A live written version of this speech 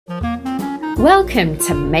Welcome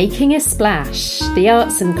to Making a Splash, the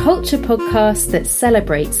arts and culture podcast that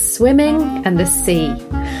celebrates swimming and the sea.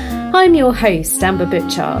 I'm your host, Amber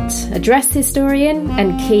Butchart, a dress historian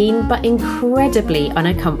and keen but incredibly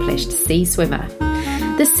unaccomplished sea swimmer.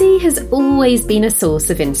 The sea has always been a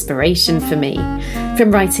source of inspiration for me,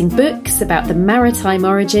 from writing books about the maritime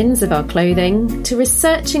origins of our clothing to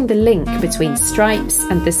researching the link between stripes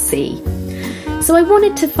and the sea. So I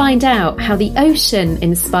wanted to find out how the ocean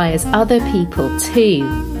inspires other people too.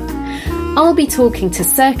 I'll be talking to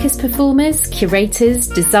circus performers, curators,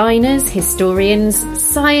 designers, historians,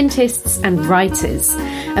 scientists and writers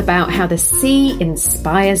about how the sea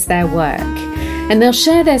inspires their work. And they'll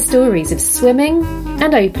share their stories of swimming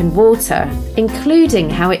and open water, including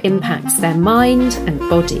how it impacts their mind and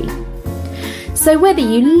body. So whether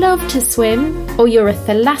you love to swim or you're a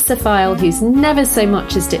thalassophile who's never so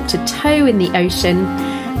much as dipped a toe in the ocean,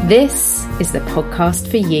 this is the podcast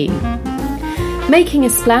for you. Making a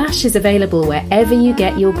Splash is available wherever you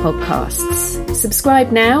get your podcasts.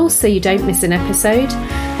 Subscribe now so you don't miss an episode,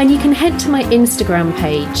 and you can head to my Instagram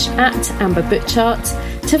page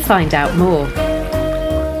 @AmberButchart to find out more.